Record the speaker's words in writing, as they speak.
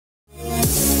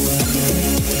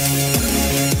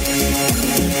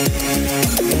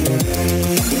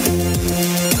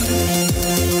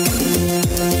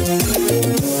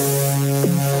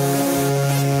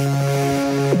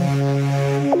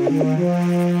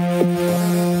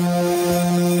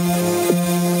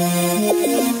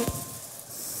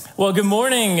Well, good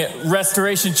morning,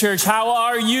 Restoration Church. How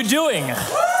are you doing?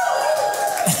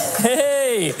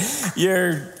 Hey,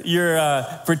 you're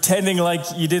pretending like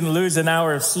you didn't lose an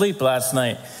hour of sleep last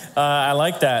night. I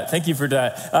like that. Thank you for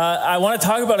that. I want to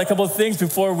talk about a couple of things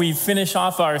before we finish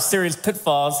off our series,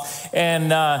 Pitfalls.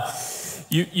 And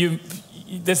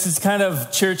this is kind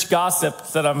of church gossip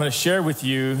that I'm going to share with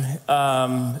you.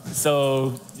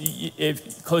 So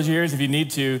close your ears if you need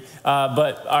to.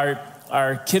 But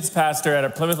our kids pastor at our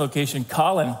Plymouth location,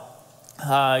 Colin,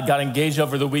 got engaged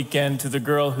over the weekend to the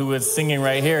girl who was singing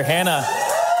right here, Hannah.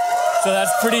 So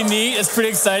that's pretty neat. It's pretty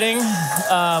exciting.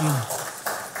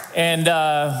 And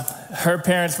her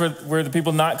parents were the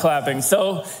people not clapping.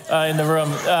 So in the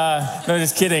room, no,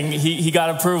 just kidding. He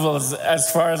got approval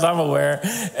as far as I'm aware.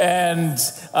 And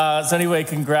so anyway,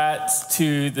 congrats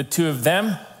to the two of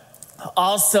them.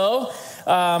 Also,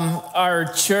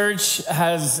 our church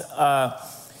has,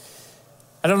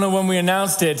 I don't know when we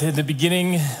announced it, at the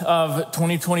beginning of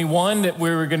 2021, that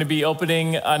we were going to be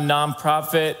opening a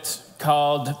nonprofit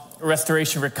called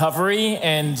Restoration Recovery.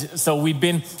 And so we've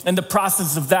been in the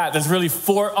process of that. There's really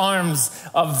 4 arms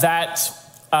of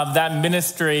that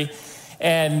ministry.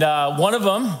 And one of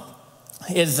them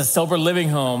is a sober living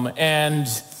home. And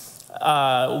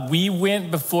we went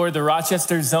before the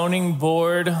Rochester Zoning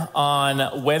Board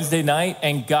on Wednesday night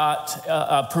and got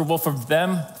approval from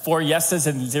them, 4 yeses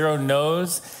and 0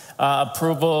 nos,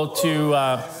 approval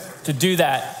to do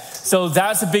that. So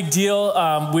that's a big deal.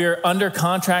 We're under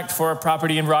contract for a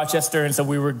property in Rochester, and so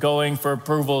we were going for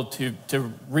approval to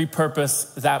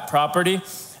repurpose that property.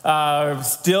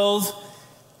 Still,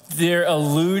 they're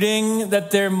alluding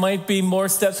that there might be more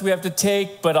steps we have to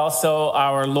take, but also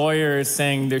our lawyer is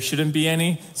saying there shouldn't be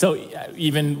any. So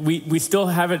even we still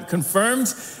haven't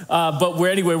confirmed, but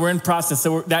we're in process.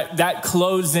 So that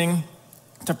closing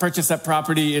to purchase that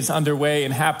property is underway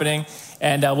and happening,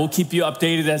 and we'll keep you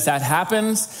updated as that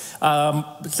happens.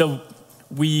 So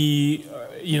we,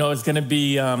 it's going to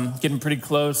be getting pretty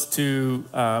close to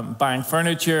buying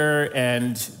furniture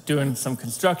and doing some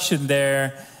construction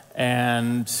there,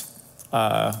 and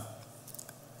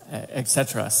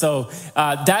etc. So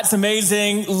that's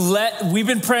amazing. We've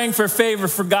been praying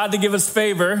for God to give us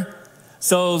favor.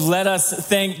 So let us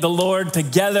thank the Lord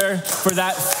together for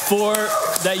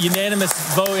that unanimous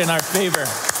vote in our favor.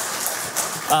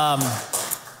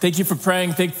 Thank you for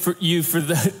praying. Thank you for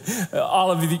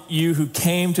all of you who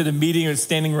came to the meeting or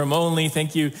standing room only.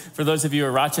 Thank you for those of you who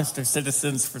are Rochester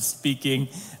citizens for speaking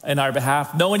in our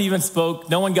behalf. No one even spoke.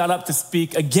 No one got up to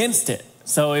speak against it.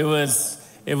 So it was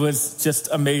just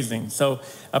amazing. So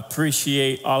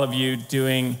appreciate all of you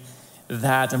doing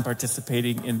that and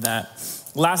participating in that.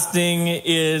 Last thing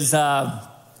is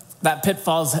that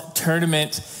Pitfalls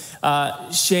tournament.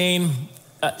 Shane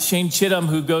Chittum,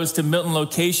 who goes to Milton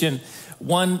location,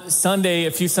 one Sunday,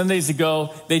 a few Sundays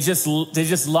ago, they just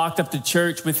locked up the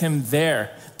church with him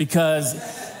there because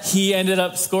he ended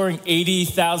up scoring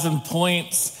 80,000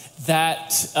 points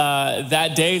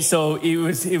that day. So it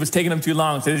was taking him too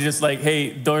long. So they're just like, hey,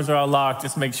 doors are all locked.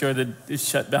 Just make sure that it's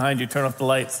shut behind you. Turn off the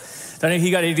lights. So he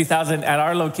got 80,000 at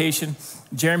our location.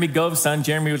 Jeremy Gove's son,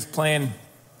 Jeremy was playing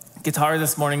guitar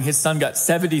this morning. His son got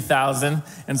 70,000,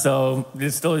 and so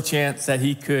there's still a chance that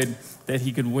he could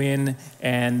win.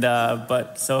 And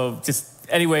but so just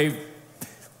anyway,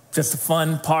 just a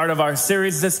fun part of our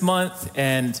series this month.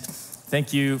 And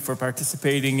thank you for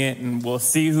participating in it. And we'll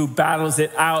see who battles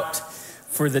it out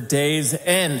for the day's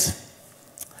end.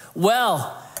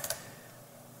 Well,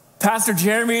 Pastor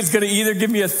Jeremy is going to either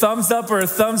give me a thumbs up or a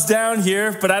thumbs down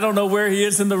here, but I don't know where he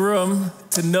is in the room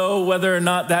to know whether or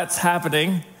not that's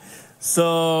happening.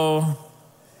 So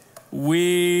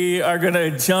we are going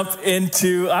to jump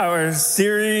into our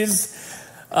series,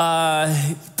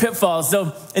 Pitfalls.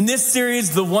 So in this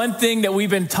series, the one thing that we've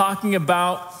been talking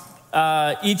about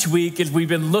each week is we've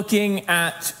been looking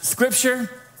at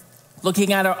Scripture,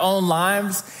 looking at our own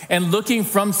lives, and looking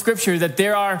from Scripture that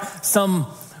there are some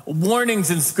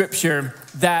warnings in Scripture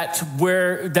that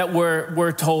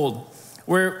we're told.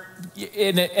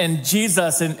 And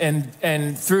Jesus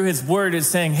and through his word is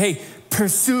saying, hey,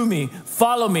 pursue me,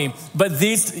 follow me. But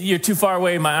you're too far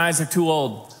away. My eyes are too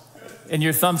old and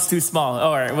your thumb's too small.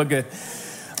 All right, we're good.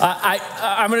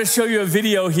 I'm going to show you a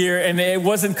video here, and it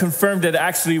wasn't confirmed that it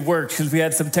actually worked because we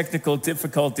had some technical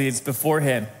difficulties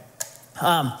beforehand.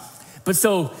 But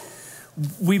so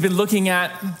we've been looking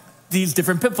at these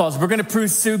different pitfalls. We're going to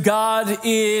pursue God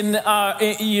in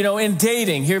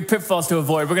dating. Here are pitfalls to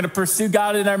avoid. We're going to pursue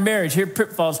God in our marriage. Here are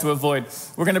pitfalls to avoid.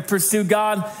 We're going to pursue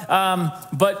God,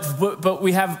 but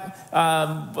we have,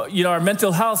 our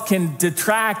mental health can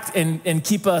detract and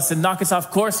keep us and knock us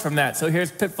off course from that. So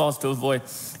here's pitfalls to avoid.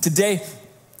 Today,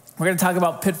 we're going to talk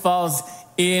about pitfalls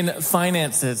in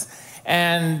finances.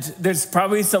 And there's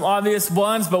probably some obvious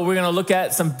ones, but we're going to look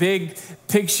at some big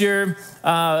picture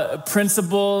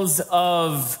principles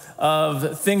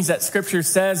of things that Scripture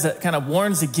says that kind of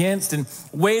warns against, and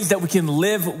ways that we can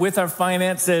live with our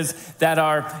finances that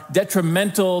are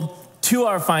detrimental to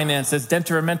our finances,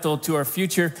 detrimental to our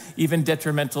future, even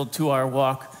detrimental to our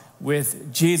walk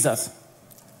with Jesus.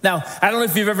 Now, I don't know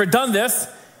if you've ever done this,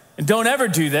 and don't ever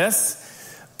do this,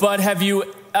 but have you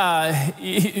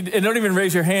and don't even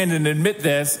raise your hand and admit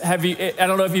this. I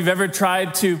don't know if you've ever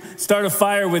tried to start a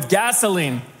fire with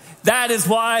gasoline. That is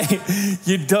why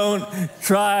you don't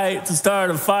try to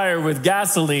start a fire with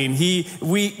gasoline.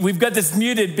 We've got this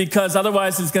muted because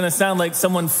otherwise it's going to sound like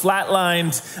someone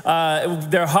flatlined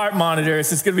their heart monitor. It's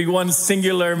just going to be one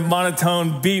singular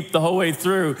monotone beep the whole way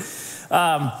through.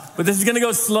 But this is going to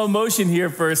go slow motion here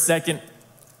for a second.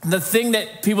 The thing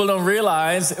that people don't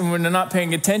realize, and when they're not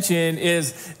paying attention,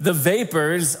 is the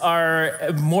vapors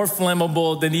are more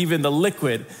flammable than even the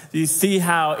liquid. You see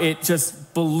how it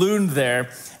just ballooned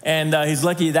there, and he's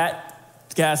lucky that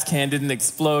gas can didn't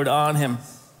explode on him.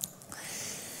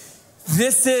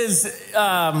 This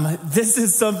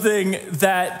is something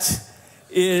that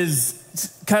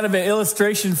is kind of an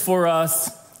illustration for us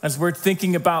as we're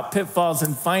thinking about pitfalls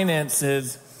in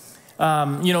finances.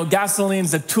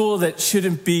 Gasoline's a tool that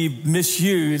shouldn't be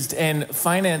misused, and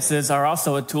finances are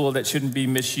also a tool that shouldn't be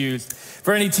misused.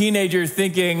 For any teenager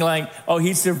thinking like, oh,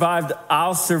 he survived,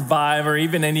 I'll survive, or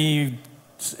even anybody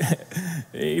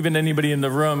in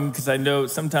the room, because I know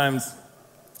sometimes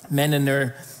men in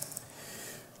their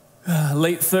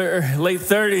late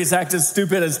 30s act as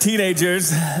stupid as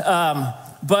teenagers.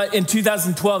 But in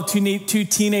 2012, two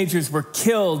teenagers were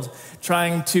killed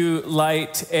trying to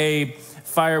light a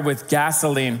fire with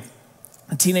gasoline.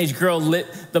 A teenage girl lit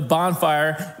the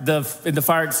bonfire. The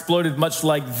fire exploded much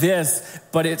like this,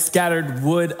 but it scattered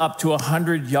wood up to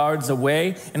 100 yards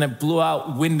away, and it blew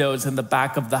out windows in the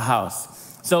back of the house.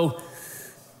 So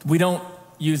we don't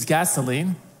use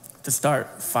gasoline to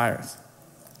start fires.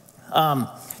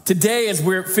 Today, as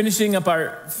we're finishing up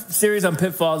our series on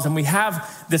pitfalls, and we have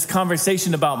this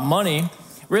conversation about money,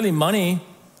 really money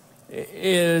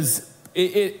it's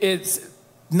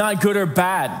not good or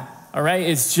bad, all right?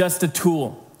 It's just a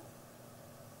tool.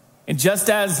 And just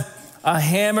as a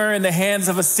hammer in the hands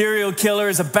of a serial killer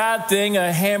is a bad thing,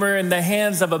 a hammer in the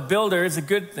hands of a builder is a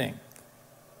good thing.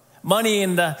 Money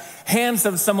in the hands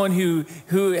of someone who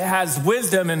has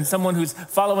wisdom and someone who's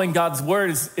following God's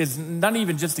word is not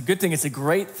even just a good thing, it's a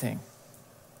great thing.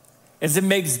 As it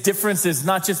makes differences,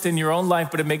 not just in your own life,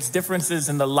 but it makes differences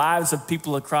in the lives of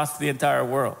people across the entire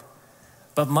world.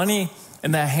 But money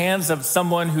in the hands of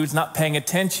someone who's not paying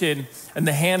attention, in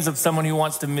the hands of someone who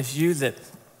wants to misuse it,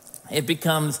 it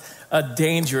becomes a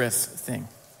dangerous thing.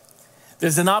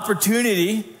 There's an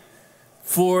opportunity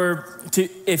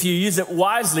if you use it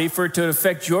wisely, for it to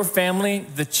affect your family,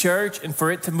 the church, and for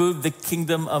it to move the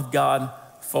kingdom of God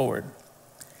forward.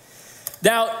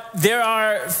 Now, there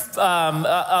are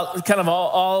kind of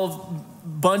all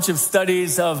bunch of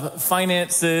studies of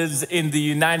finances in the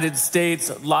United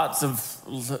States, lots of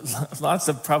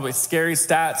probably scary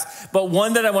stats. But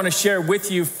one that I want to share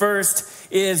with you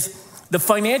first is the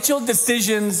financial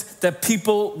decisions that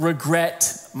people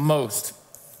regret most.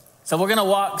 So we're going to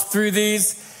walk through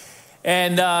these,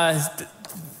 and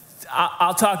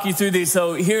I'll talk you through these.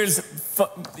 So here's,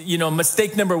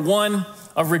 mistake number one,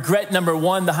 or regret number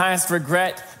one, the highest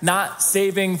regret, not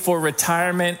saving for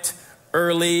retirement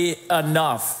early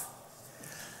enough.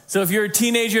 So if you're a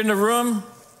teenager in the room,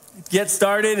 get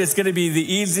started. It's going to be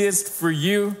the easiest for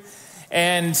you.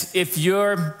 And if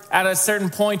you're at a certain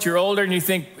point, you're older and you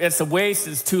think it's a waste,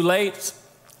 it's too late,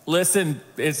 listen,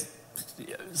 it's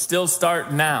still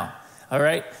start now. All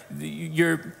right?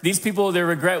 These people, their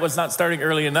regret was not starting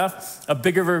early enough. A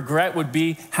bigger regret would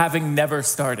be having never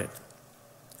started.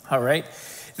 All right?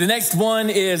 The next one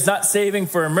is not saving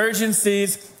for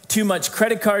emergencies, too much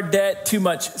credit card debt, too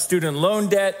much student loan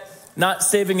debt, not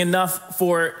saving enough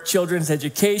for children's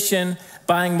education,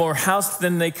 buying more house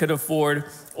than they could afford,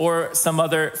 or some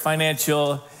other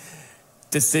financial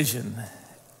decision.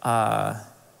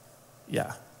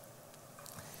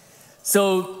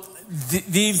 So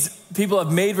these people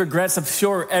have made regrets. I'm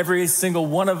sure every single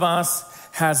one of us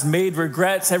has made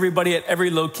regrets. Everybody at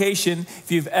every location,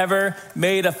 if you've ever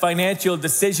made a financial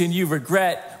decision you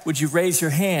regret, would you raise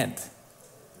your hand?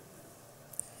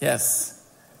 Yes,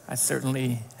 I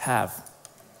certainly have.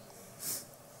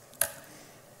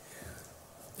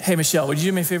 Hey, Michelle, would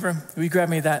you do me a favor? Will you grab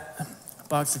me that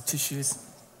box of tissues?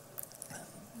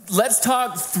 Let's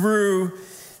talk through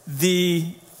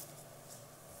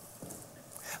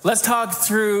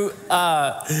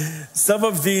some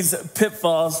of these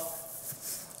pitfalls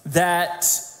that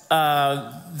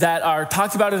are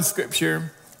talked about in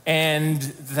Scripture and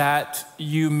that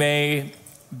you may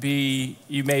be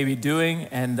doing,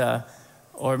 and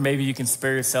or maybe you can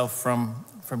spare yourself from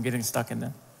getting stuck in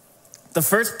them. The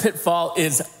first pitfall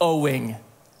is owing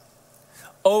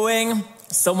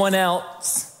someone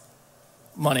else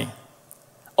money,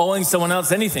 owing someone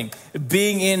else anything,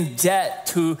 being in debt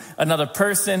to another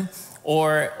person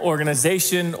or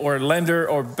organization or lender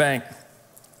or bank.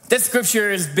 This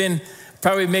scripture has been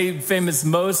probably made famous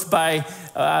most by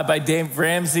Dave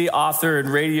Ramsey, author and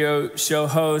radio show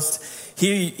host.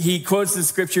 He quotes the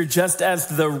scripture, just as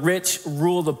the rich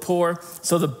rule the poor,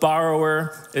 so the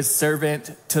borrower is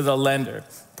servant to the lender.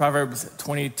 Proverbs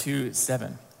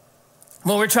 22:7.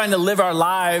 When we're trying to live our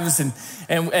lives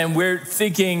and we're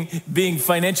thinking being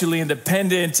financially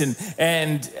independent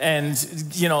and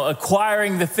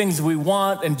acquiring the things we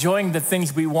want, enjoying the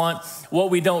things we want,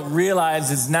 what we don't realize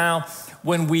is now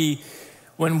when we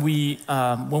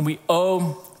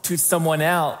owe to someone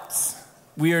else,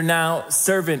 we are now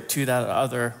servant to that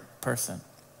other person.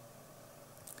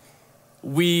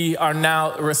 We are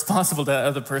now responsible to that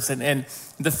other person. And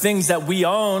the things that we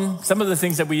own, some of the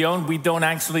things that we own, we don't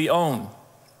actually own.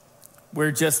 We're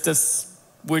just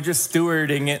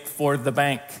stewarding it for the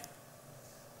bank.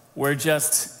 We're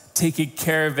just taking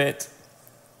care of it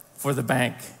for the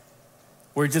bank.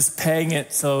 We're just paying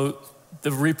it so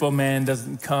the repo man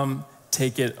doesn't come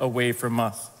take it away from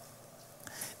us.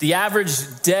 The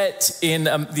average debt in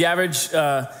the average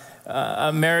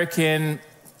American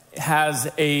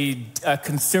has a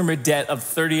consumer debt of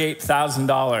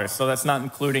 $38,000. So that's not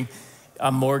including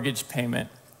a mortgage payment.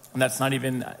 And that's not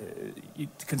even,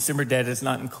 consumer debt is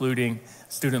not including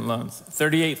student loans.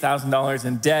 $38,000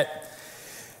 in debt.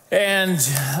 And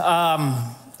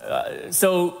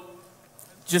so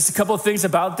just a couple of things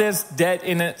about this. Debt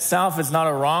in itself is not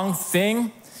a wrong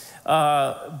thing.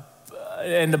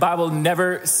 And the Bible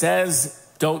never says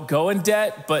don't go in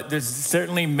debt, but there's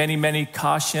certainly many, many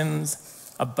cautions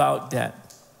about debt.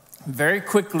 Very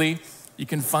quickly, you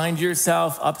can find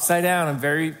yourself upside down, and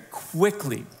very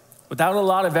quickly, without a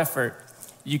lot of effort,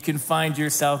 you can find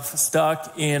yourself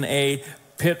stuck in a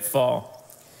pitfall.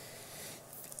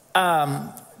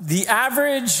 The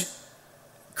average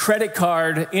credit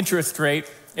card interest rate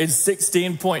is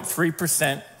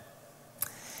 16.3%.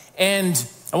 And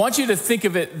I want you to think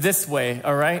of it this way,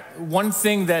 all right? One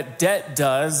thing that debt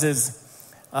does is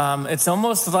it's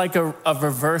almost like a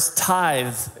reverse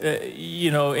tithe,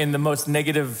 in the most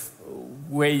negative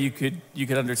way you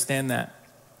could understand that.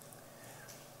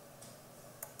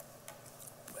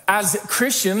 As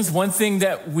Christians, one thing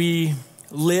that we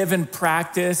live and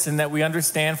practice and that we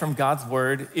understand from God's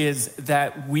word is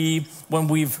that when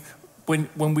we've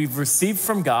received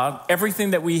from God,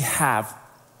 everything that we have,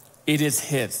 it is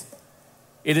His.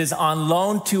 It is on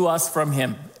loan to us from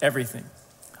Him, everything.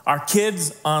 Our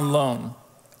kids on loan.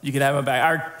 You can have them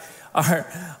back.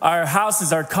 Our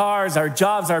houses, our cars, our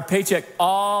jobs, our paycheck,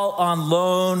 all on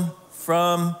loan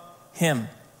from Him.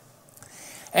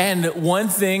 And one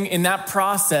thing in that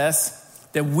process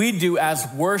that we do as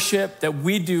worship, that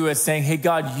we do as saying, hey,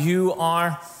 God, you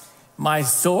are my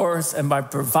source and my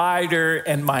provider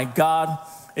and my God,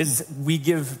 is we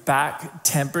give back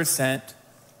 10%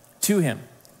 to Him.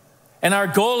 And our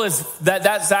goal is that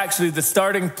that's actually the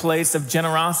starting place of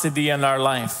generosity in our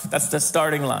life. That's the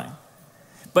starting line.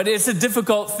 But it's a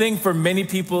difficult thing for many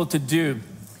people to do,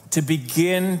 to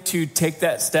begin to take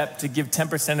that step to give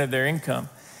 10% of their income.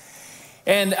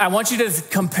 And I want you to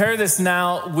compare this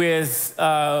now with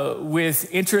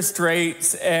interest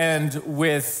rates and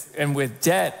with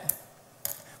debt.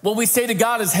 What we say to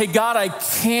God is, hey, God, I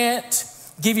can't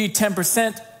give you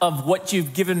 10% of what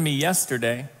you've given me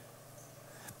yesterday.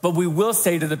 But we will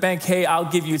say to the bank, hey, I'll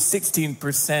give you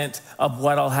 16% of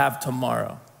what I'll have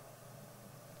tomorrow.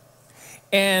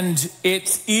 And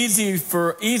it's easier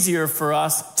for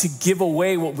us to give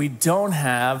away what we don't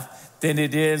have than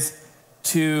it is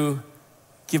to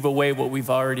give away what we've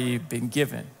already been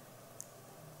given.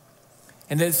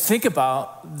 And then think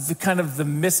about the kind of the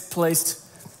misplaced,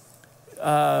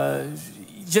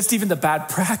 just even the bad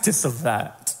practice of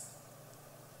that.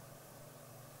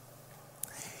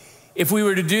 If we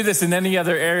were to do this in any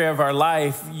other area of our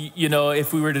life,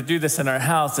 if we were to do this in our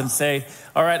house and say,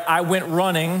 all right, I went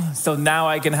running, so now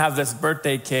I can have this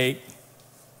birthday cake.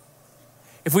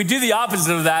 If we do the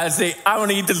opposite of that and say, I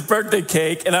want to eat this birthday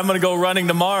cake and I'm going to go running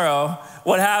tomorrow,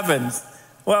 what happens?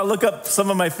 Well, look up some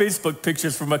of my Facebook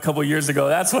pictures from a couple years ago.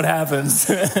 That's what happens.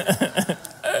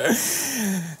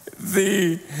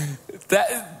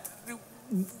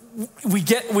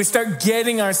 We start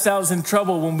getting ourselves in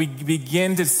trouble when we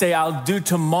begin to say, I'll do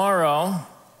tomorrow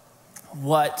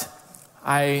what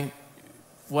I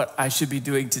should be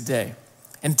doing today.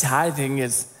 And tithing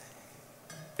is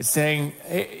saying,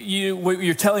 hey, what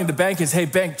you're telling the bank is, hey,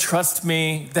 bank, trust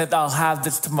me that I'll have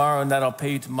this tomorrow and that I'll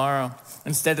pay you tomorrow.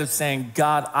 Instead of saying,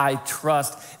 God, I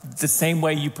trust the same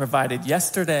way you provided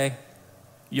yesterday,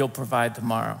 you'll provide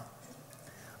tomorrow.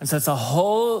 And so it's a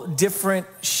whole different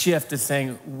shift of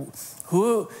saying,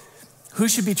 who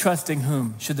should be trusting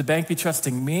whom? Should the bank be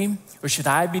trusting me or should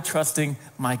I be trusting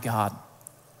my God?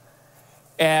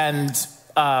 And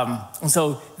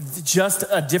so just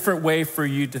a different way for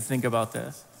you to think about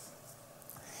this.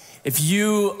 If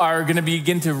you are going to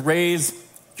begin to raise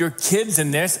your kids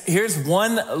in this, here's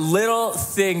one little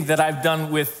thing that I've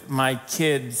done with my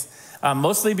kids,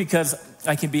 mostly because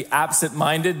I can be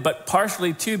absent-minded, but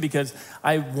partially too because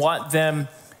I don't want them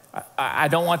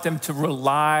to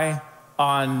rely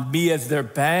on me as their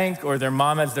bank or their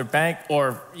mom as their bank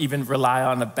or even rely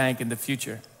on a bank in the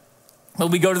future. When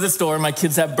we go to the store, my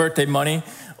kids have birthday money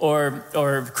or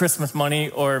Christmas money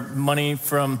or money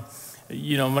from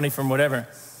whatever.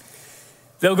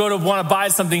 They'll go to want to buy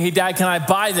something. Hey, Dad, can I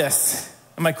buy this?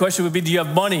 And my question would be, do you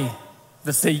have money?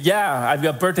 They'll say, yeah, I've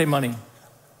got birthday money.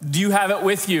 Do you have it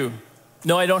with you?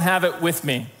 No, I don't have it with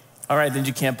me. All right, then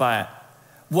you can't buy it.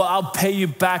 Well, I'll pay you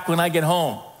back when I get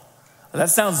home. Well, that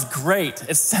sounds great.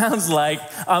 It sounds like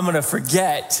I'm going to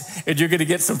forget and you're going to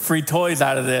get some free toys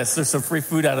out of this or some free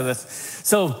food out of this.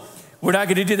 So we're not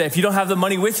going to do that. If you don't have the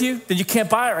money with you, then you can't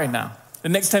buy it right now. The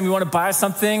next time you want to buy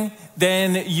something,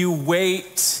 then you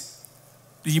wait.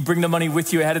 You bring the money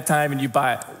with you ahead of time and you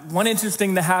buy it. One interesting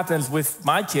thing that happens with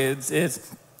my kids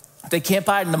is they can't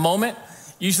buy it in the moment.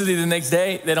 Usually the next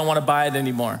day, they don't want to buy it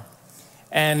anymore.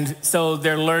 And so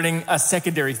they're learning a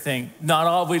secondary thing. Not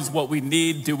always what we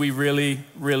need do we really,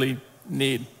 really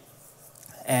need.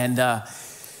 And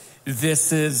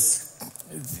this is,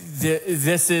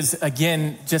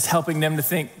 again, just helping them to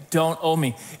think, don't owe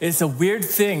me. It's a weird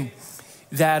thing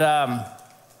that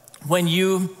when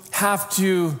you have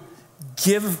to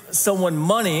give someone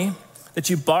money that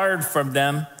you borrowed from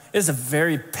them, is a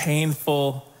very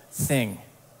painful thing.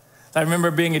 I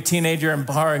remember being a teenager and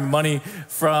borrowing money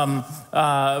from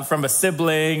a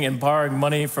sibling and borrowing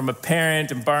money from a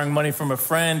parent and borrowing money from a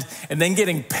friend and then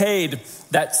getting paid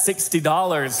that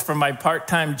 $60 from my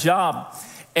part-time job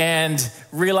and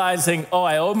realizing,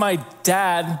 I owe my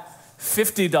dad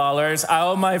 $50, I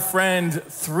owe my friend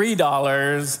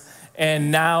 $3,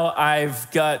 and now I've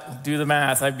got, do the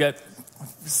math, I've got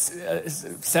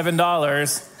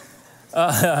 $7.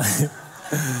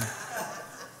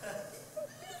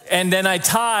 And then I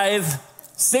tithe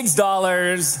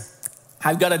 $6.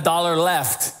 I've got $1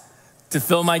 left to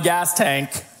fill my gas tank.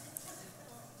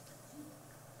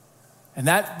 And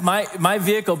that my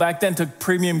vehicle back then took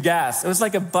premium gas. It was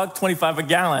like $1.25 a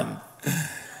gallon.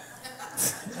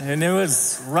 And it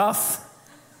was rough.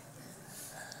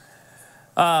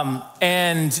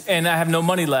 And I have no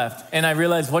money left. And I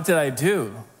realized, what did I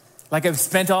do? Like I've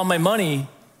spent all my money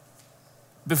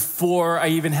before I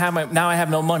even have now I have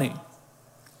no money.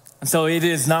 And so it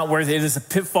is not worth it. It is a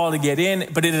pitfall to get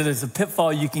in, but it is a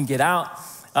pitfall you can get out.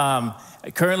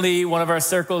 Currently, one of our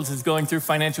circles is going through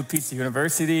Financial Pizza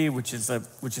University, which is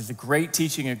a great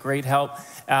teaching, a great help.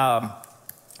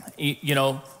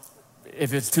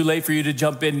 If it's too late for you to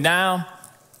jump in now,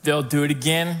 they'll do it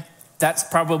again. That's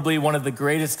probably one of the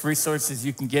greatest resources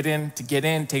you can get in,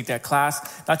 take that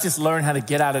class. Not just learn how to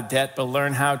get out of debt, but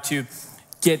learn how to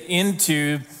get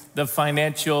into the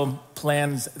financial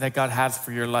plans that God has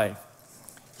for your life.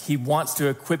 He wants to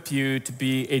equip you to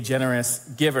be a generous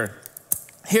giver.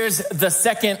 Here's the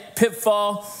second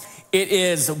pitfall. It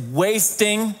is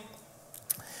wasting.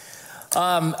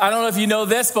 I don't know if you know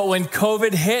this, but when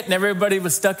COVID hit and everybody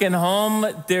was stuck in home,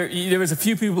 there was a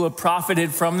few people who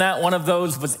profited from that. One of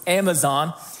those was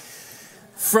Amazon.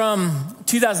 From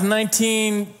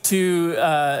 2019 to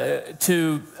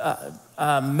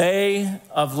May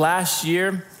of last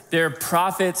year, their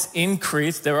profits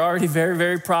increased. They were already very,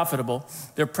 very profitable.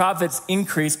 Their profits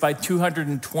increased by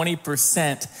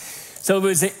 220%. So it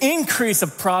was an increase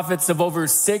of profits of over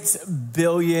 $6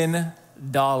 billion.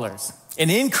 An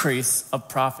increase of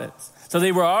profits. So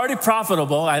they were already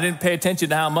profitable. I didn't pay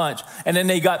attention to how much. And then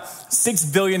they got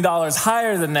 $6 billion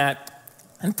higher than that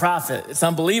in profit. It's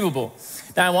unbelievable.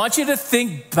 Now, I want you to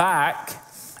think back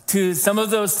to some of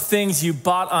those things you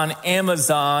bought on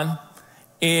Amazon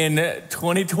in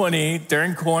 2020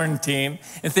 during quarantine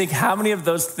and think how many of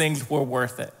those things were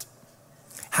worth it.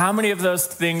 How many of those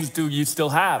things do you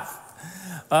still have?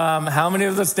 How many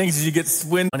of those things did you get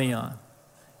swindled money on?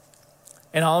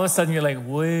 And all of a sudden you're like,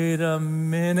 wait a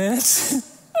minute.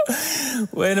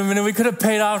 Wait a minute, we could have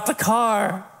paid off the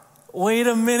car. Wait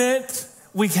a minute,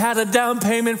 we had a down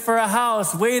payment for a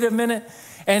house. Wait a minute.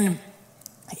 And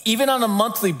even on a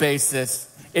monthly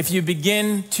basis, if you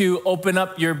begin to open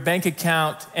up your bank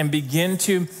account and begin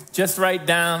to just write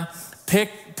down,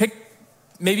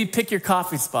 maybe pick your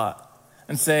coffee spot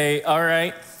and say, all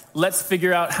right, let's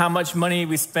figure out how much money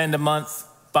we spend a month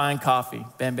buying coffee.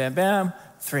 Bam, bam, bam,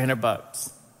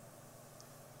 $300.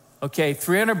 Okay,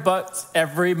 $300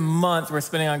 every month we're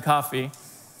spending on coffee.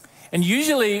 And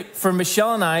usually for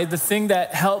Michelle and I, the thing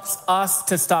that helps us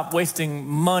to stop wasting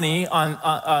money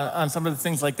on some of the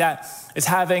things like that is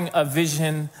having a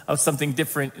vision of something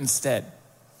different instead.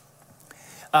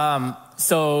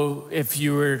 So if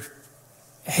you were,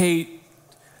 hey,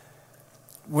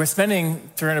 we're spending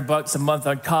 $300 a month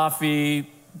on coffee,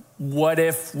 what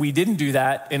if we didn't do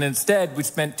that and instead we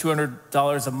spent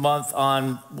 $200 a month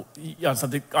on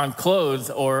something, on clothes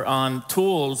or on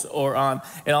tools or on,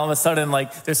 and all of a sudden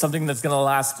like there's something that's going to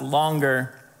last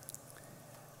longer.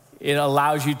 It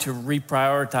allows you to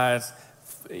reprioritize.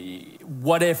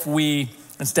 What if we,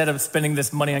 instead of spending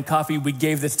this money on coffee, we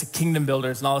gave this to kingdom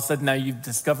builders, and all of a sudden now you've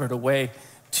discovered a way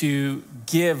to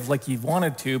give like you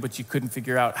wanted to, but you couldn't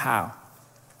figure out how,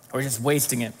 or just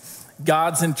wasting it.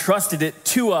 God's entrusted it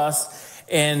to us,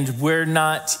 and we're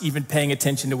not even paying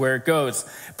attention to where it goes.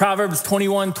 Proverbs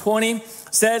 21:20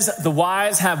 says, the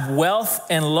wise have wealth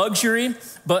and luxury,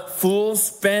 but fools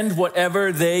spend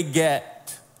whatever they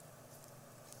get.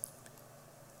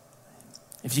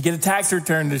 If you get a tax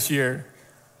return this year,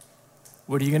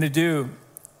 what are you going to do?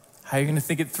 How are you going to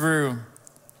think it through?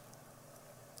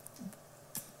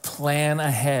 Plan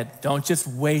ahead. Don't just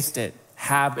waste it.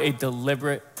 Have a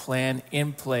deliberate plan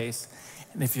in place.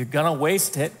 And if you're going to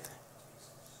waste it,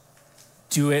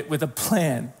 do it with a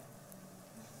plan.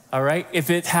 All right? If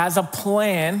it has a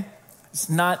plan,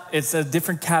 it's a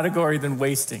different category than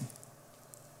wasting.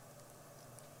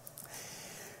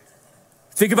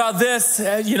 Think about this,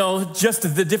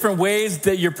 just the different ways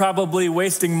that you're probably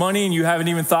wasting money and you haven't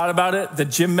even thought about it. The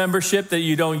gym membership that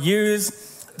you don't use,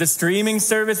 the streaming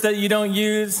service that you don't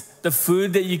use, the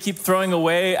food that you keep throwing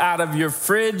away out of your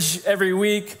fridge every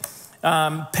week,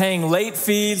 paying late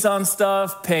fees on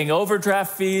stuff, paying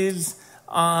overdraft fees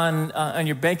on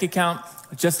your bank account,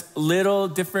 just little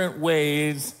different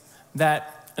ways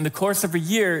that in the course of a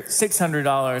year, $600,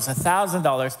 $1,000,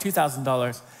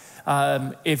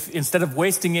 $2,000, if instead of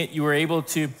wasting it, you were able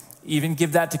to even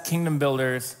give that to kingdom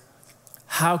builders,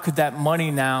 how could that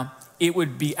money now, it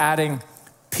would be adding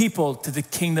people to the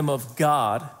kingdom of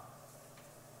God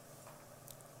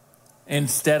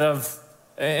instead of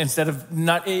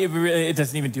not, it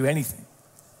doesn't even do anything.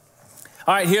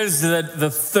 All right, here's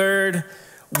the third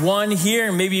one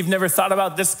here. Maybe you've never thought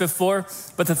about this before,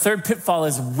 but the third pitfall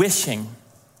is wishing.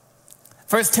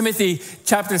 1 Timothy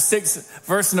chapter 6,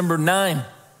 verse number 9.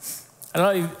 I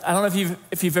don't know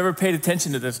if you've ever paid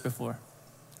attention to this before,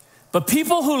 but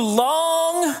people who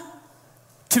long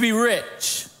to be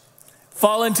rich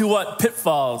fall into what?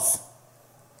 Pitfalls.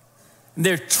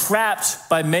 They're trapped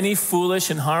by many foolish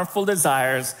and harmful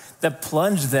desires that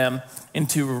plunge them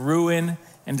into ruin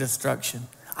and destruction.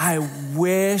 I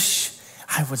wish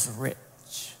I was rich.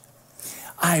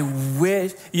 I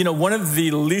wish, one of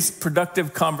the least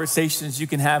productive conversations you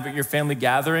can have at your family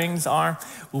gatherings are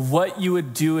what you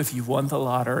would do if you won the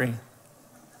lottery.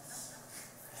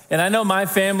 And I know my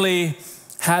family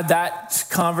had that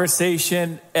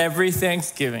conversation every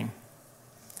Thanksgiving.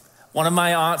 One of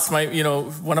my aunts,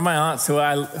 who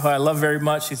I love very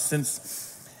much, she's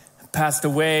since passed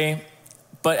away.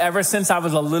 But ever since I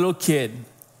was a little kid,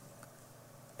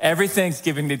 every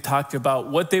Thanksgiving they talked about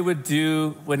what they would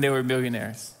do when they were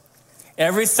millionaires.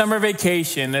 Every summer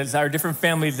vacation, as our different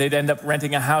families, they'd end up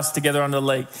renting a house together on the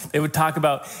lake. They would talk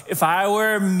about, if I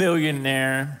were a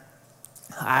millionaire,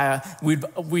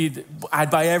 I'd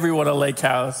buy everyone a lake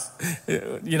house.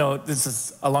 This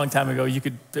is a long time ago. You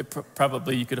could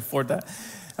afford that.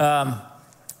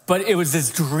 But it was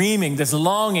this dreaming, this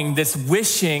longing, this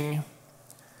wishing.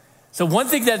 So one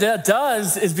thing that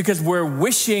does is because we're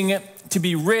wishing to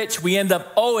be rich, we end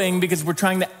up owing because we're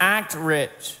trying to act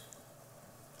rich.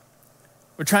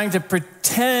 We're trying to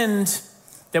pretend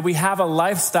that we have a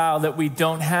lifestyle that we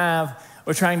don't have.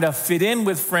 We're trying to fit in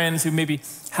with friends who maybe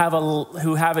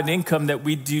who have an income that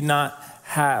we do not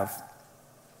have.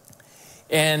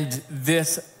 And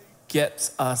this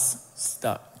gets us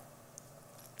stuck.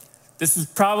 This is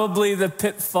probably the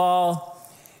pitfall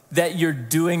that you're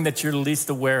doing that you're least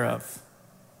aware of.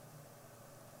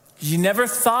 You never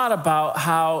thought about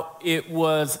how it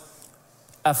was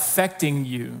affecting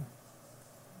you,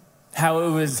 how it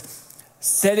was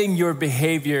setting your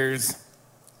behaviors,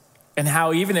 and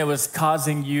how even it was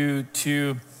causing you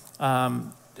to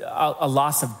a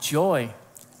loss of joy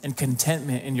and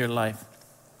contentment in your life.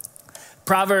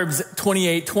 Proverbs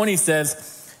 28:20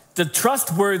 says, "The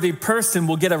trustworthy person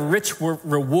will get a rich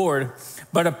reward,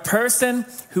 but a person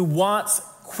who wants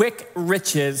quick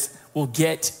riches will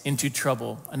get into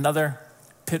trouble." Another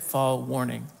pitfall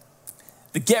warning.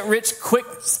 The get rich quick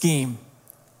scheme.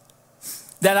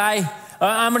 That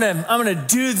I'm gonna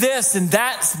do this, and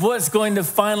that's what's going to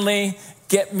finally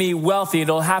get me wealthy.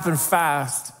 It'll happen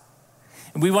fast.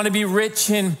 And we want to be rich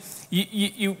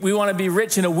we want to be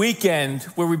rich in a weekend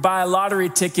where we buy a lottery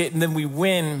ticket and then we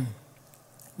win.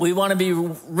 We want to be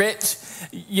rich,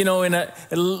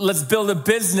 let's build a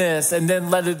business and then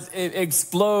let it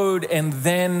explode, and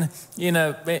then in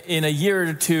a year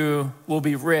or two we'll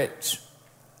be rich.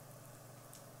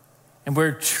 And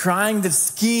we're trying to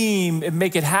scheme and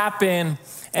make it happen.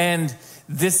 And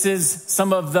this is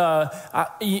some of the,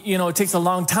 it takes a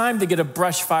long time to get a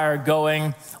brush fire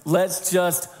going. Let's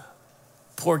just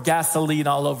pour gasoline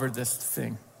all over this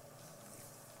thing.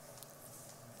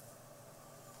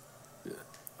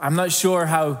 I'm not sure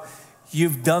how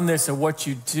you've done this or what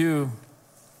you do.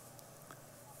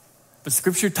 But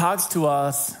Scripture talks to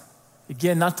us,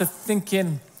 again, not to think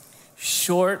in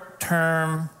short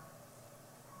term,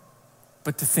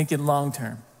 but to think in long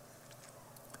term.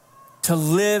 To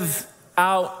live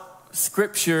out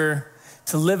Scripture,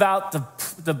 to live out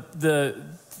the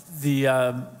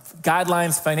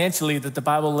guidelines financially that the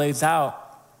Bible lays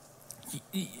out.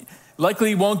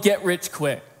 Likely you won't get rich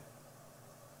quick.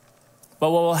 But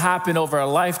what will happen over a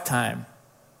lifetime,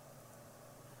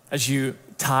 as you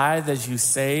tithe, as you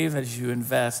save, as you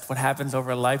invest, what happens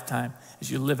over a lifetime as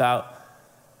you live out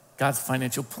God's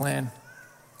financial plan,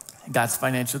 God's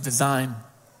financial design.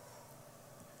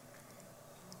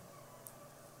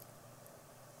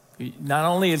 Not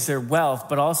only is there wealth,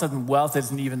 but all of a sudden wealth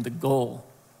isn't even the goal.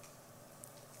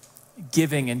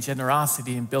 Giving and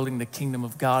generosity and building the kingdom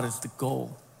of God is the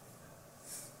goal.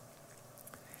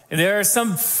 And there are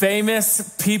some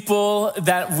famous people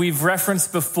that we've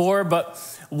referenced before, but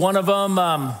one of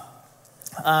them,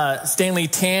 Stanley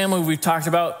Tam, who we've talked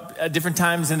about at different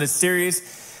times in this series,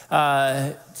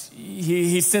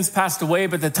 he's since passed away,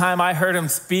 but the time I heard him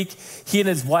speak, he and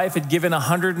his wife had given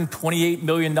 $128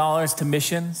 million to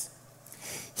missions.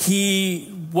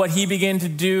 What he began to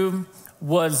do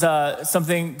was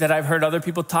something that I've heard other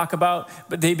people talk about,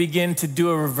 but they begin to do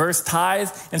a reverse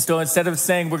tithe. And so instead of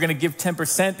saying we're going to give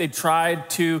 10%, they tried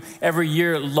to every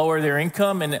year lower their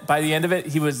income. And by the end of it,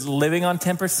 he was living on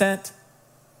 10%.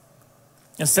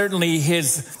 And certainly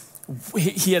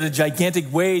he had a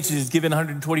gigantic wage. He was given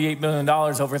 $128 million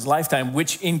over his lifetime,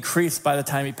 which increased by the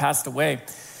time he passed away.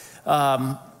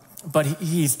 But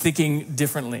he's thinking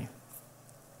differently.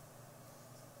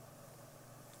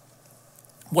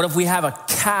 What if we have a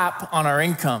cap on our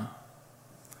income?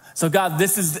 So God,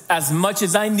 this is as much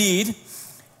as I need.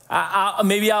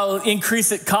 Maybe I'll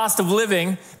increase the cost of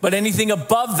living, but anything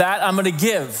above that, I'm going to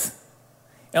give.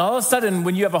 And all of a sudden,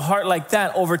 when you have a heart like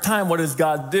that, over time, what does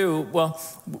God do? Well,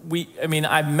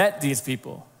 I've met these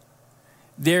people.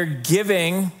 They're not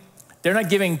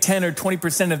giving 10 or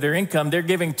 20% of their income. They're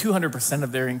giving 200%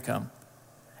 of their income.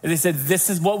 And they said, this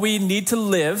is what we need to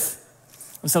live.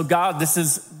 And so God,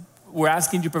 we're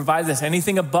asking you to provide this.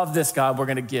 Anything above this, God, we're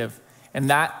going to give. And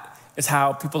that is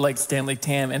how people like Stanley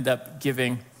Tam end up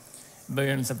giving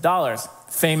millions of dollars.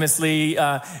 Famously,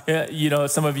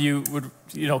 some of you would,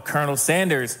 Colonel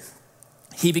Sanders,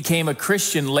 he became a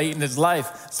Christian late in his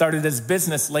life, started his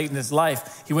business late in his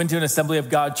life. He went to an Assembly of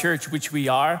God church, which we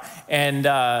are, and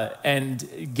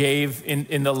gave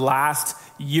in the last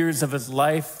years of his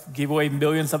life, gave away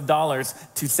millions of dollars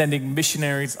to sending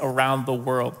missionaries around the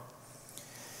world.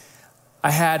 I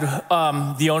had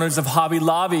the owners of Hobby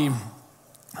Lobby.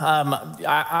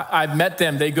 I've met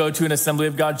them. They go to an Assembly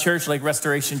of God church like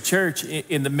Restoration Church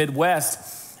in the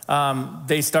Midwest.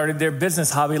 They started their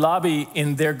business, Hobby Lobby,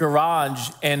 in their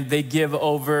garage, and they give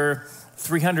over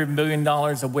 $300 million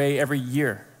away every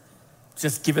year.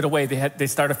 Just give it away. They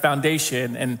start a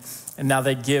foundation, and now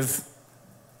they give.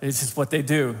 It's just what they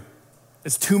do.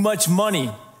 It's too much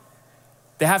money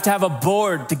They have to have a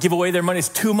board to give away their money. It's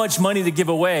too much money to give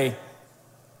away.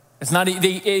 It's not,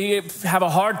 they have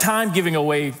a hard time giving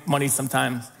away money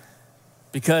sometimes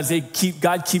because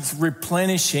God keeps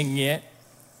replenishing it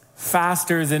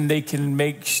faster than they can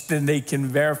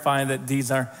verify that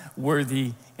these are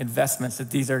worthy investments,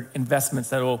 that these are investments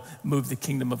that will move the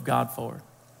kingdom of God forward.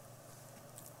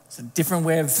 It's a different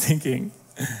way of thinking.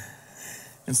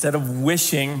 Instead of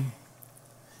wishing,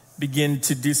 begin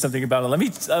to do something about it.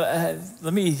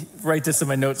 Let me write this in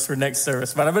my notes for next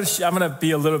service, but I'm going to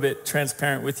be a little bit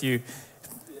transparent with you.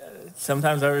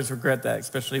 Sometimes I always regret that,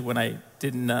 especially when I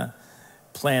didn't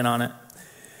plan on it.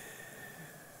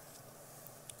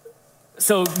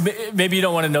 So maybe you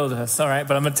don't want to know this, all right,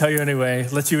 but I'm going to tell you anyway,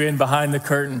 let you in behind the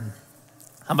curtain.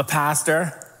 I'm a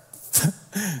pastor.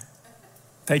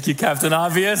 Thank you, Captain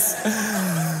Obvious.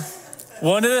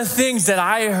 One of the things that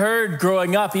I heard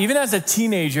growing up, even as a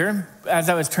teenager, as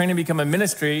I was training to become a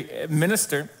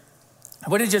minister, I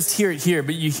wouldn't just hear it here,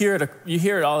 but you hear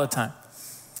it all the time.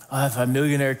 Oh, if a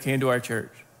millionaire came to our church.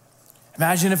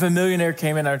 Imagine if a millionaire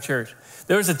came in our church.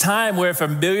 There was a time where if a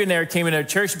millionaire came in our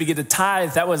church, we get a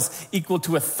tithe, that was equal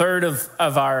to 1/3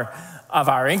 of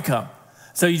our income.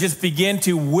 So you just begin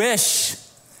to wish,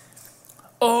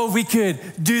 oh, we could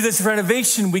do this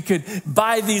renovation. We could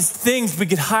buy these things. We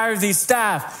could hire these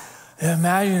staff.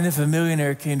 Imagine if a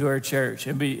millionaire came to our church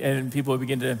and people would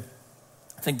begin to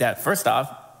think that. First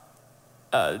off,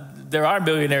 there are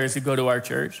millionaires who go to our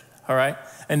church, all right?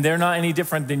 And they're not any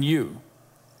different than you.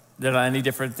 They're not any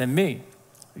different than me.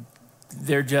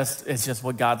 It's just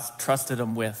what God's trusted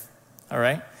them with, all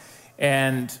right?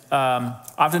 And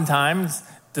oftentimes,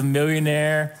 the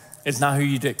millionaire is not who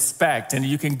you'd expect. And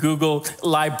you can Google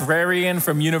librarian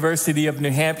from University of New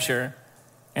Hampshire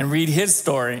and read his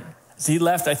story. So he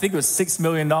left, I think it was $6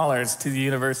 million to the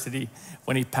university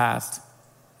when he passed.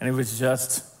 And it was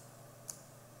just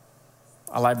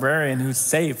a librarian who's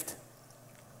saved.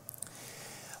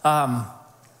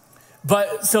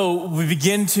 But so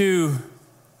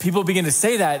people begin to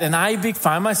say that. And I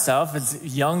find myself as a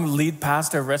young lead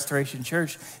pastor of Restoration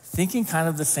Church thinking kind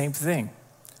of the same thing.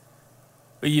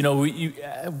 You know,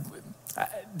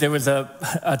 there was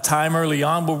a time early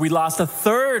on where we lost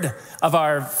 1/3 of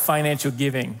our financial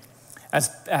giving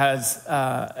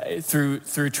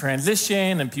through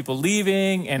transition and people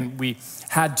leaving, and we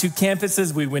had 2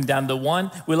 campuses. We went down to 1.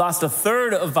 We lost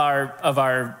 1/3 of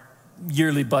our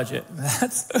yearly budget.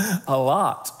 That's a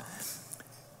lot.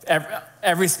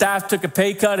 Every staff took a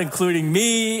pay cut, including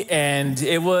me, and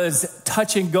it was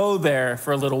touch and go there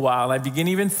for a little while. I began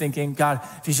even thinking, God,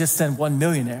 if you just send one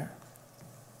millionaire.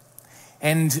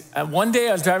 And one day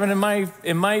I was driving in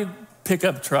my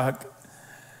pickup truck,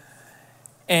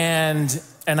 and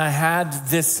I had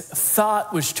this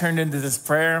thought which turned into this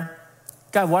prayer.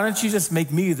 God, why don't you just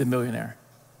make me the millionaire?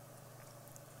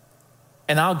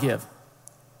 And I'll give.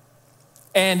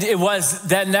 And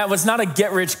that was not a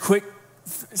get rich quick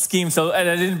scheme. So and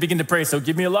I didn't begin to pray, so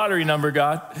give me a lottery number,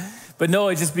 God. But no,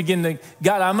 I just began to,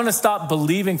 God, I'm going to stop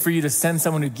believing for you to send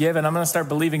someone to give, and I'm going to start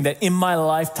believing that in my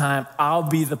lifetime, I'll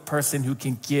be the person who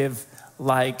can give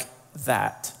like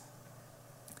that.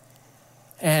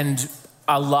 And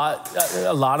some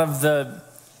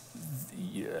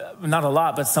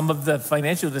of the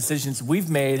financial decisions we've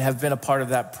made have been a part of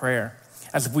that prayer.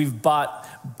 As we've bought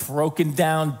broken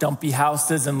down, dumpy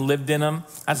houses and lived in them,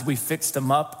 as we fixed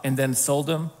them up and then sold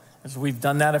them, as we've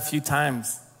done that a few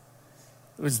times.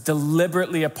 It was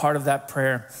deliberately a part of that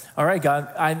prayer. All right,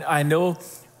 God, I know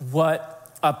what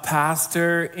a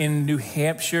pastor in New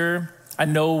Hampshire, I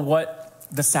know what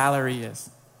the salary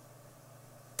is.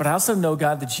 But I also know,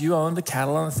 God, that you own the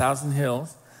cattle on 1,000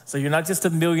 hills. So you're not just a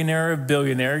millionaire or a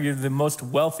billionaire. You're the most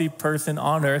wealthy person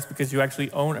on earth because you actually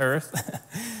own earth.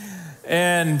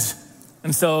 And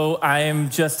so I am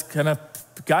just gonna,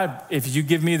 God, if you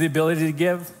give me the ability to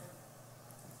give,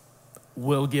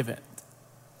 we'll give it.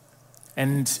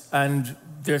 And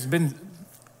there's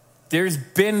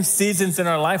been seasons in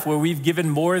our life where we've given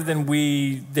more than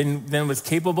was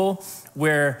capable,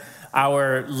 where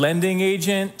our lending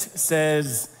agent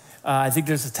says, I think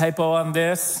there's a typo on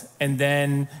this. And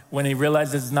then when he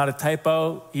realizes it's not a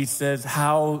typo, he says,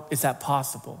 how is that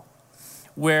possible?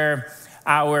 Where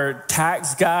our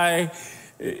tax guy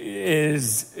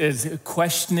is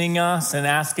questioning us and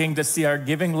asking to see our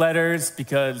giving letters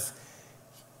because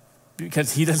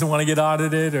he doesn't want to get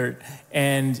audited,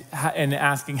 and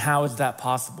asking how is that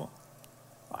possible.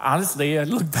 Honestly, I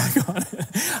look back on it,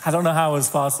 I don't know how it was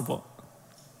possible.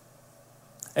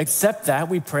 Except that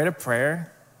we prayed a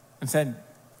prayer and said,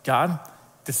 God,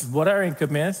 this is what our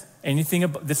income is.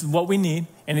 This is what we need.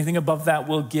 Anything above that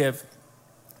we'll give.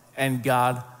 And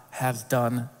God has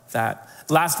done that.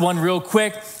 Last one real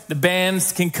quick. The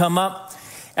bands can come up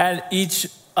at each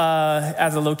at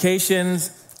the locations.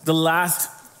 The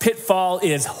last pitfall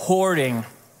is hoarding.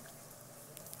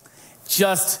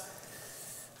 Just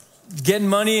getting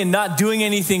money and not doing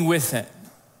anything with it.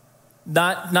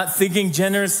 Not thinking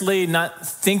generously, not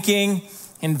thinking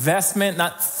investment,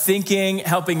 not thinking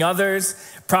helping others.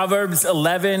 Proverbs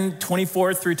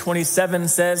 11:24-27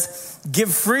 says,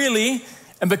 give freely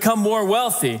and become more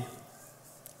wealthy.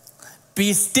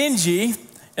 Be stingy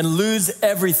and lose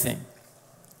everything.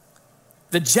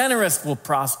 The generous will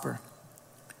prosper.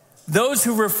 Those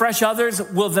who refresh others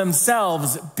will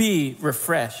themselves be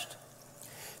refreshed.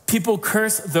 People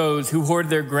curse those who hoard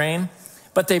their grain,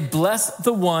 but they bless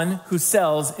the one who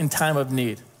sells in time of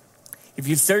need. If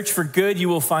you search for good, you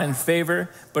will find favor,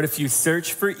 but if you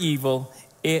search for evil,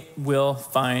 it will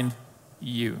find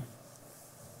you.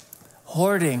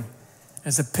 Hoarding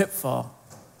is a pitfall.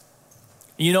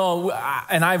 You know,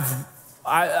 and I've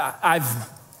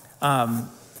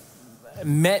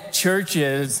met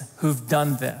churches who've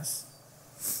done this.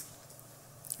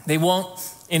 They won't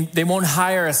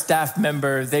hire a staff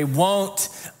member. They won't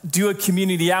do a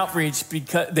community outreach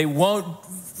because they won't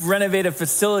renovate a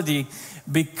facility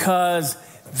because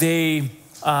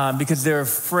they're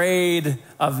afraid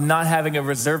of not having a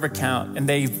reserve account. And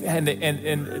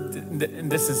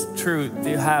this is true.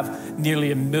 They have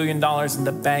nearly $1 million in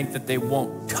the bank that they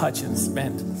won't touch and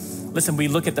spend. Listen, we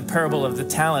look at the parable of the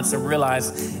talents and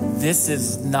realize this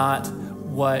is not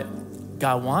what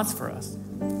God wants for us.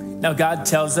 Now, God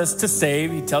tells us to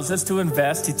save. He tells us to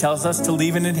invest. He tells us to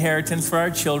leave an inheritance for our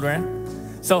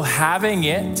children. So having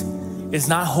it is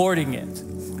not hoarding it.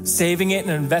 Saving it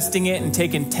and investing it and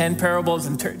taking 10 parables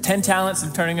and 10 talents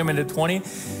and turning them into 20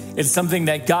 is something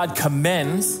that God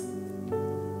commends.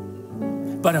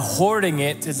 But hoarding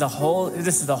it is a whole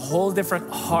different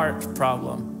heart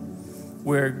problem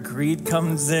where greed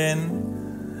comes in,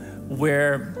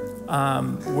 where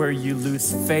you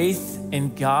lose faith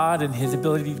in God and his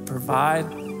ability to provide.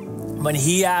 When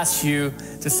he asks you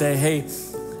to say, hey,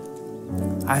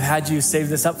 I've had you save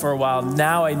this up for a while.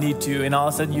 Now I need to. And all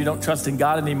of a sudden you don't trust in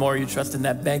God anymore. You trust in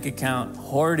that bank account.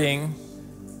 Hoarding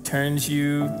turns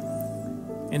you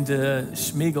into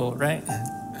Schmeagol, right?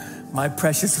 My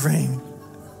precious ring.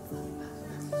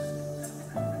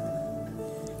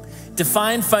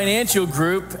 Defined Financial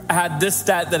Group had this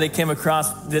stat that I came across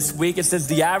this week. It says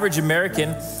the average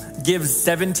American gives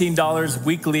 $17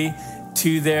 weekly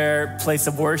to their place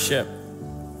of worship.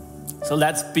 So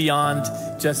that's beyond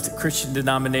just Christian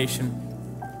denomination.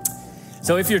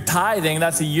 So if you're tithing,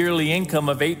 that's a yearly income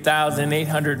of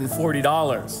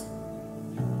 $8,840.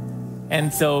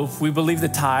 And so if we believe the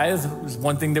tithe is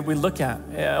one thing that we look at.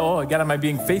 Oh, God, am I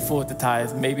being faithful with the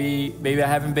tithe? Maybe I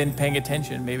haven't been paying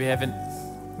attention. Maybe I've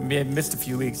missed a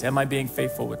few weeks. Am I being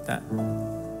faithful with that?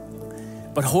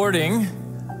 But hoarding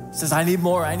says, I need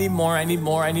more, I need more, I need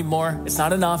more, I need more. It's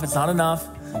not enough, it's not enough.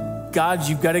 God,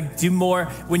 you've got to do more.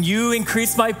 When you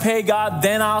increase my pay, God,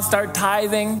 then I'll start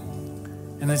tithing.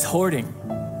 And it's hoarding,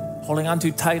 holding on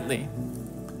too tightly.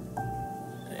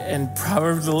 In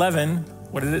Proverbs 11,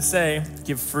 what did it say?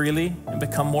 Give freely and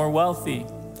become more wealthy.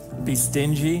 Be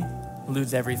stingy,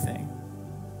 lose everything.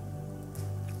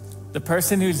 The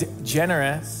person who's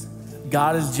generous,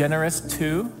 God is generous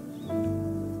too.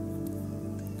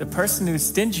 The person who's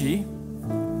stingy,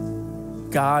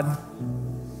 God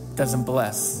doesn't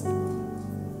bless.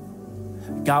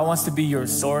 God wants to be your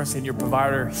source and your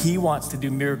provider. He wants to do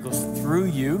miracles through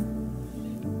you.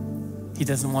 He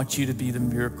doesn't want you to be the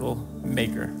miracle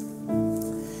maker.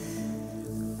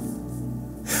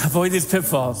 Avoid these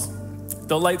pitfalls.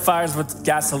 Don't light fires with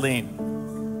gasoline.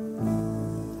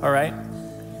 All right?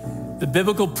 The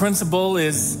biblical principle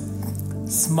is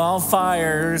small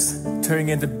fires turning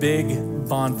into big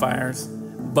bonfires.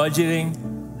 Budgeting,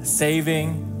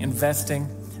 saving, investing,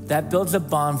 that builds a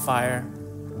bonfire.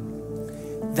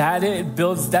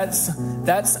 That's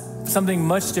something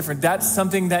much different. That's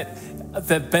something that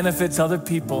benefits other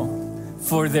people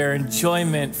for their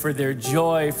enjoyment, for their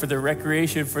joy, for their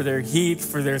recreation, for their heat,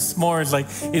 for their s'mores. Like,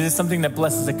 it is something that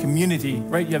blesses a community,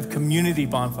 right? You have community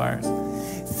bonfires.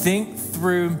 Think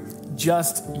through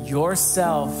just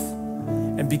yourself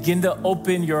and begin to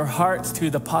open your hearts to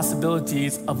the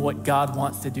possibilities of what God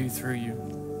wants to do through you.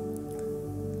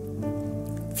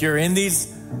 If you're in these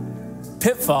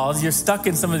pitfalls, you're stuck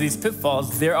in some of these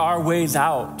pitfalls, there are ways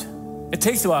out. It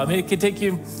takes a while. I mean, it could take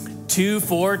you 2,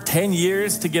 4, 10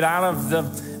 years to get out of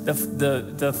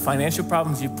the financial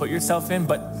problems you put yourself in.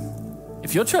 But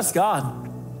if you'll trust God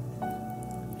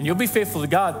and you'll be faithful to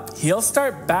God, he'll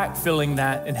start backfilling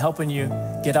that and helping you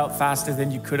get out faster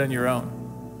than you could on your own.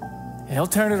 He'll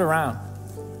turn it around.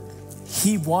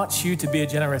 He wants you to be a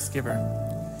generous giver.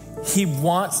 He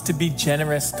wants to be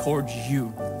generous towards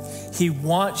you. He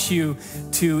wants you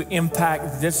to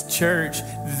impact this church,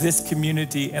 this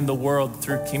community, and the world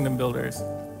through Kingdom Builders.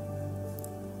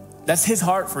 That's his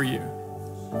heart for you.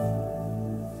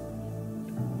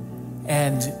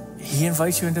 And he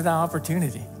invites you into that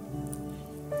opportunity.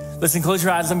 Listen, close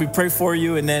your eyes. Let me pray for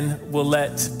you, and then we'll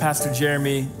let Pastor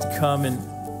Jeremy come and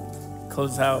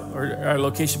close out, or our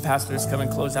location pastors come and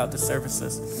close out the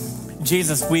services.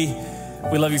 Jesus, we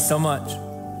love you so much.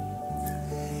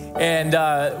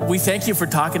 And we thank you for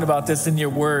talking about this in your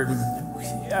word.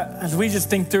 As we just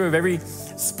think through of every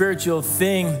spiritual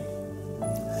thing,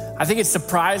 I think it's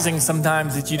surprising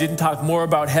sometimes that you didn't talk more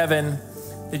about heaven,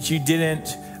 that you didn't,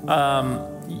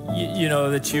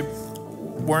 that you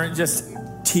weren't just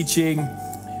teaching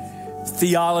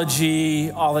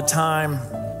theology all the time,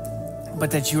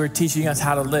 but that you were teaching us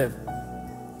how to live.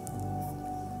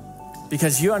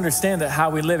 Because you understand that how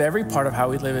we live, every part of how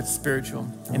we live is spiritual.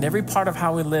 And every part of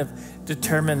how we live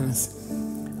determines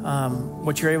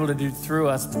what you're able to do through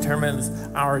us, determines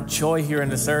our joy here on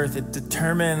this earth. It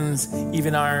determines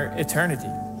even our eternity.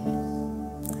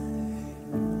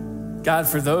 God,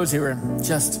 for those who are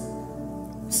just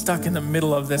stuck in the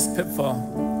middle of this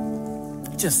pitfall,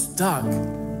 just stuck,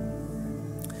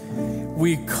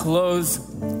 we close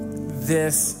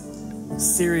this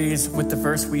series with the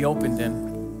verse we opened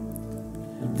in.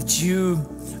 That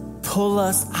you pull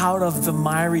us out of the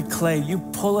miry clay. You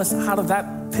pull us out of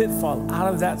that pitfall,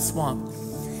 out of that swamp.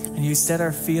 And you set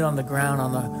our feet on the ground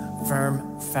on a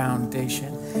firm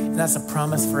foundation. And that's a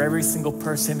promise for every single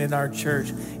person in our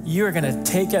church. You are going to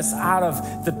take us out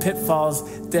of the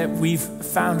pitfalls that we've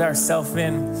found ourselves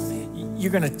in.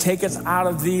 You're going to take us out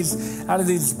of these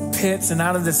pits and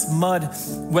out of this mud,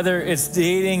 whether it's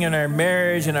dating and our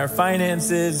marriage and our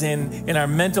finances and in our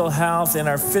mental health and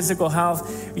our physical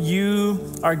health.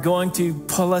 You are going to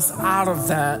pull us out of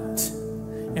that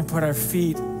and put our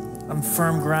feet on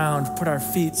firm ground, put our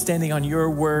feet standing on your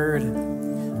word,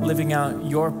 living out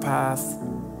your path,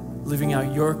 living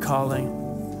out your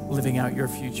calling, living out your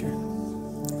future.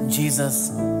 Jesus,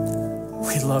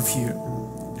 we love you.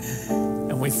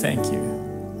 And we thank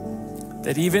you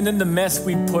that even in the mess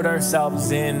we put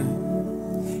ourselves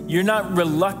in, you're not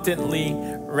reluctantly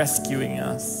rescuing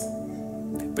us,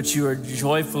 but you are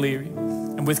joyfully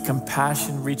and with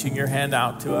compassion reaching your hand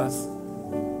out to us.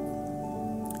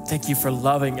 Thank you for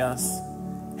loving us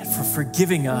and for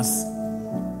forgiving us.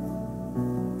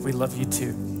 We love you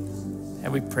too.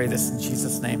 And we pray this in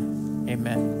Jesus' name.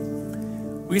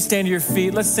 Amen. Will you stand to your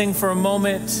feet? Let's sing for a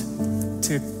moment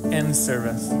to end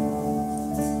service.